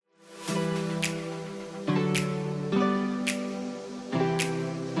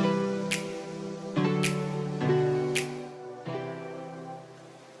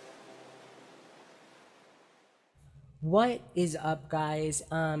What is up, guys?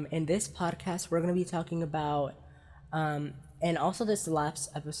 In this podcast, we're gonna be talking about, and also this last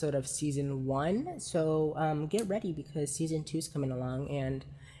episode of season one. So get ready because season two is coming along, and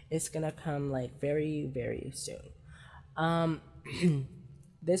it's gonna come like very, very soon. Um,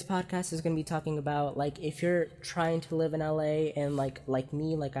 this podcast is gonna be talking about like if you're trying to live in LA and like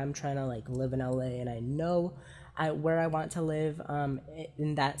me, like I'm trying to like live in LA, and I know where I want to live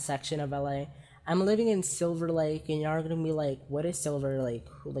in that section of LA. I'm living in Silver Lake, and y'all are gonna be like, "What is Silver Lake?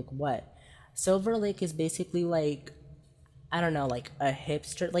 Like what?" Silver Lake is basically like I don't know, like a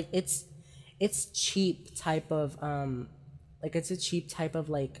hipster. Like it's cheap type of like it's a cheap type of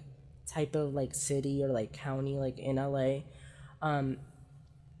like city or like county like in LA. Um,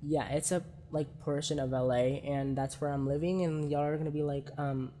 yeah, it's a like portion of LA, and that's where I'm living, and y'all are gonna be like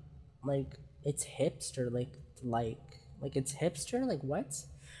it's hipster, like it's hipster, like what?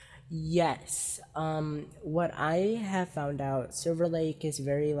 Yes. What I have found out, Silver Lake is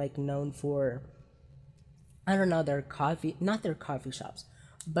very like known for I don't know, their coffee, not their coffee shops,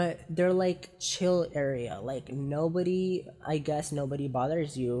 but they're like chill area. Like nobody, I guess nobody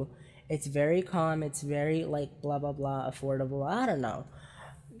bothers you. It's very calm. It's very like blah blah blah affordable. I don't know.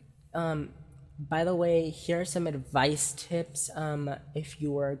 By the way, here are some advice tips if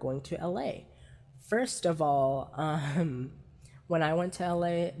you are going to LA. First of all, when I went to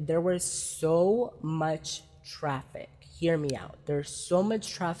LA, there was so much traffic. Hear me out. There's so much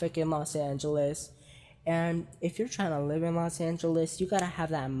traffic in Los Angeles. And if you're trying to live in Los Angeles, you gotta have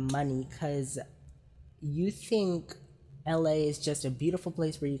that money because you think LA is just a beautiful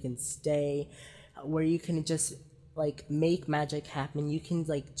place where you can stay, where you can just like make magic happen. You can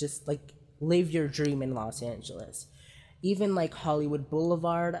like just like live your dream in Los Angeles. Even like Hollywood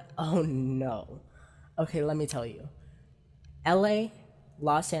Boulevard, oh no. Okay, let me tell you. LA,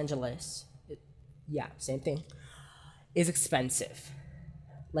 Los Angeles, yeah, same thing, is expensive.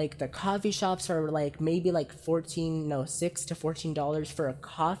 Like the coffee shops are like maybe like 14 no $6 to $14 for a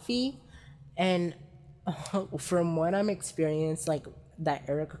coffee, and from what I'm experienced, like that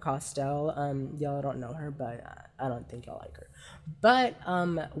Erica Costello, y'all don't know her, but I don't think y'all like her, but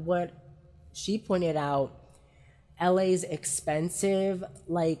what she pointed out, LA's expensive,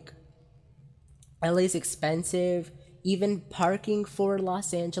 like LA's expensive. Even parking for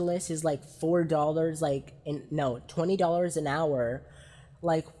Los Angeles is like $4, like in no $20 an hour.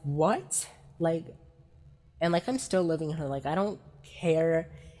 Like what? Like and like I'm still living here. Like I don't care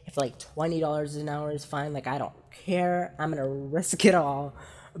if like $20 an hour is fine. Like I don't care. I'm gonna risk it all.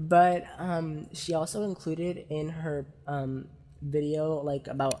 But she also included in her video like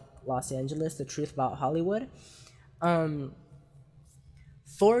about Los Angeles, the truth about Hollywood. $4.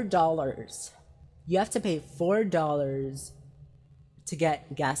 You have to pay $4 to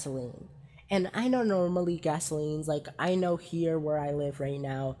get gasoline. And I know normally gasolines, like I know here where I live right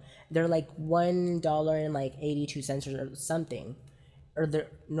now, they're like $1 and like 82 cents or something. Or they're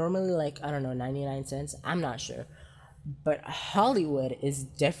normally like, I don't know, 99 cents. I'm not sure. But Hollywood is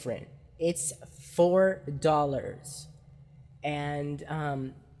different. It's $4. And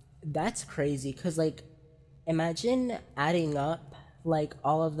that's crazy because like imagine adding up like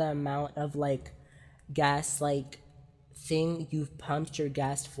all of the amount of like gas like thing you've pumped your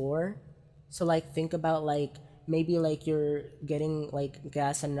gas for. So like think about like maybe like you're getting like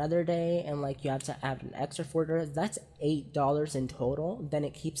gas another day and like you have to add an extra $4. That's $8 in total. Then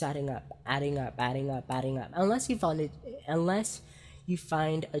it keeps adding up, adding up, adding up, adding up. Unless you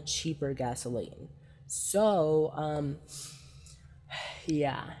find a cheaper gasoline. So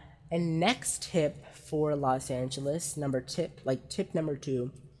yeah. And next tip for Los Angeles, tip number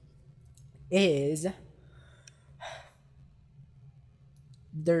two is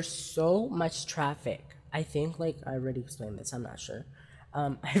there's so much traffic. I think like I already explained this. I'm not sure.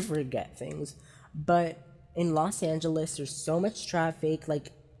 I forget things, but in Los Angeles, there's so much traffic.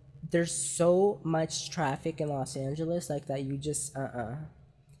 Like there's so much traffic in Los Angeles, like that you just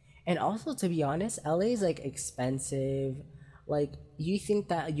And also, to be honest, LA is like expensive. Like you think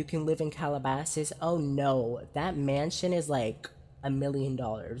that you can live in Calabasas? Oh no, that mansion is like $1 million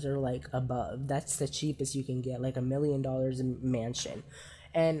or like above. That's the cheapest you can get, like $1 million a mansion.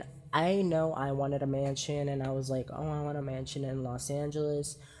 And I know I wanted a mansion, and I was like, oh, I want a mansion in Los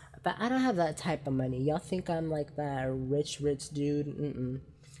Angeles, but I don't have that type of money. Y'all think I'm like that rich dude? Mm-mm.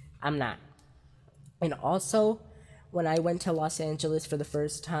 I'm not. And also, when I went to Los Angeles for the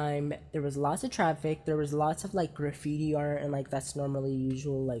first time, there was lots of traffic. There was lots of like graffiti art, and like that's normally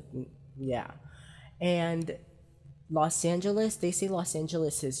usual. Like, yeah. And Los Angeles, they say Los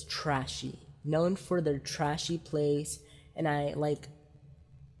Angeles is trashy, known for their trashy place. And I like,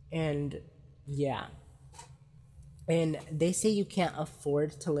 and yeah. And they say you can't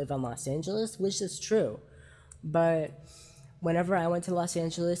afford to live in Los Angeles, which is true. But whenever I went to Los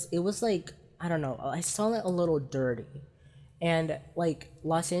Angeles, it was like, I don't know, I saw it a little dirty. And like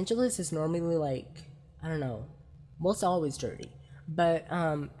Los Angeles is normally like, I don't know, most always dirty. But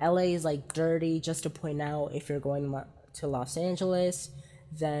LA is like dirty, just to point out, if you're going to Los Angeles,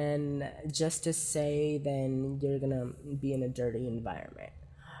 then just to say, then you're gonna be in a dirty environment.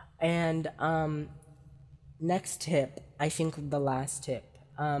 And next tip, I think the last tip,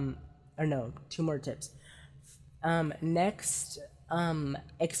 or no, two more tips. Next,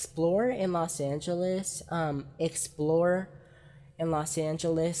 explore in Los Angeles. Explore in Los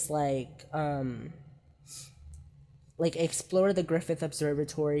Angeles, like explore the Griffith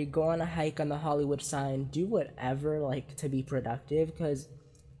Observatory, go on a hike on the Hollywood sign, do whatever like to be productive, because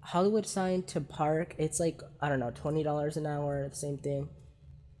Hollywood sign to park, it's like, I don't know, $20 an hour, the same thing.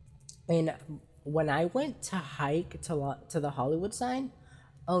 And when I went to hike to the Hollywood sign,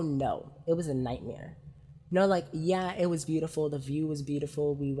 oh no, it was a nightmare. No, like, yeah, it was beautiful. The view was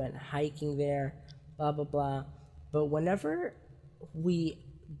beautiful. We went hiking there, blah blah blah. But whenever we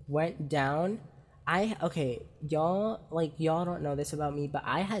went down, okay, y'all don't know this about me, but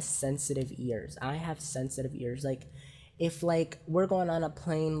I have sensitive ears. I have sensitive ears. Like, if like we're going on a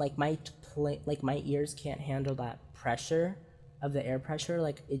plane, like my ears can't handle that pressure of the air pressure.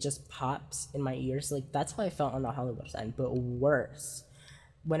 Like, it just pops in my ears. Like, that's how I felt on the Hollywood sign, but worse.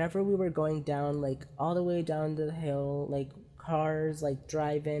 Whenever we were going down, like all the way down the hill, like cars like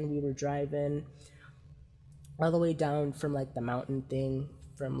driving, we were driving all the way down from like the mountain thing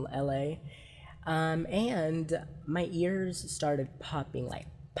from LA. And my ears started popping, like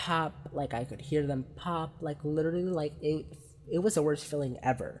pop, like I could hear them pop, like literally, like it was the worst feeling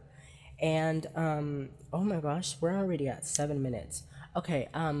ever. And oh my gosh, we're already at 7 minutes. Okay,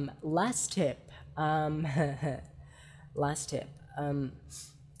 last tip. Last tip.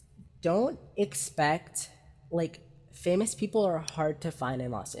 Don't expect, like, famous people are hard to find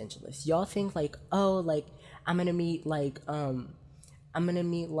in Los Angeles. Y'all think like, oh, like I'm gonna meet like I'm gonna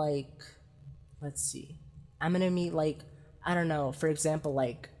meet like let's see. I'm gonna meet like, I don't know, for example,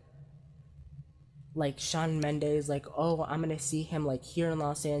 like Shawn Mendes, like, oh, I'm gonna see him like here in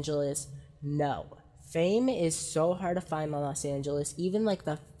Los Angeles. No. Fame is so hard to find in Los Angeles. Even like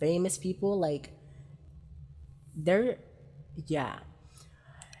the famous people, like they're yeah.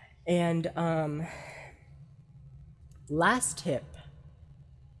 And last tip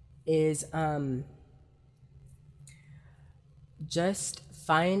is just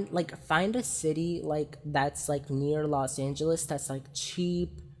find a city like that's like near Los Angeles that's like cheap,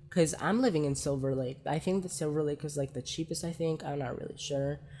 cuz I'm living in Silver Lake. I think the Silver Lake is like the cheapest, I think. I'm not really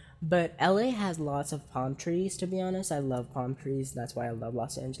sure. But LA has lots of palm trees, to be honest. I love palm trees. That's why I love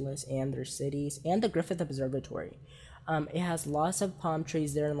Los Angeles and their cities and the Griffith Observatory. It has lots of palm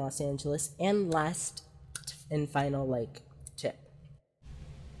trees there in Los Angeles. And last and final like tip.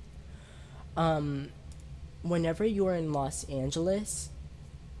 Whenever you're in Los Angeles,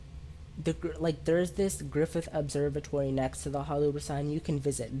 there's this Griffith Observatory next to the Hollywood sign. You can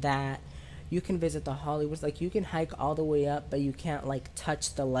visit that. You can visit the Hollywood, like you can hike all the way up, but you can't like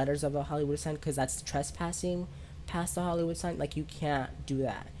touch the letters of the Hollywood sign because that's trespassing past the Hollywood sign. Like, you can't do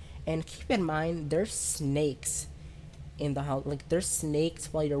that. And keep in mind, there's snakes in the like there's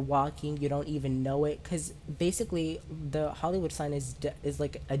snakes while you're walking. You don't even know it, because basically the Hollywood sign is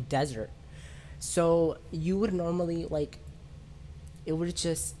like a desert. So you would normally like, it would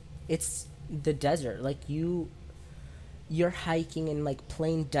just, it's the desert. Like, you're hiking in like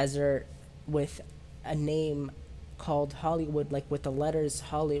plain desert with a name called Hollywood, like with the letters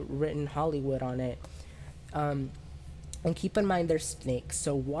written Hollywood on it. Um, and keep in mind there's snakes,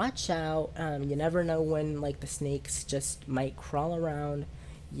 so watch out. You never know when like the snakes just might crawl around.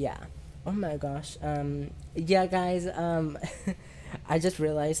 Yeah. Oh my gosh. Yeah, guys. I just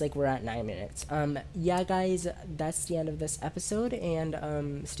realized like we're at 9 minutes. Yeah, guys, that's the end of this episode,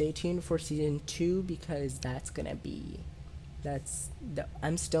 and stay tuned for season 2, because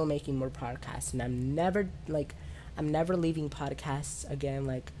I'm still making more podcasts, and I'm never leaving podcasts again.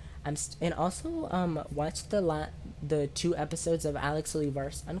 Like, and also watch the 2 episodes of Alex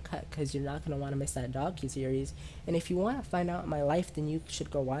Olivar's Uncut, because you're not gonna want to miss that docu series. And if you want to find out my life, then you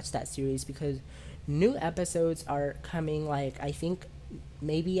should go watch that series, because new episodes are coming, like, I think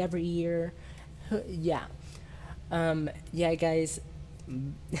maybe every year. Yeah. Yeah, guys.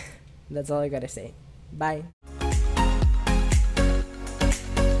 That's all I gotta say. Bye.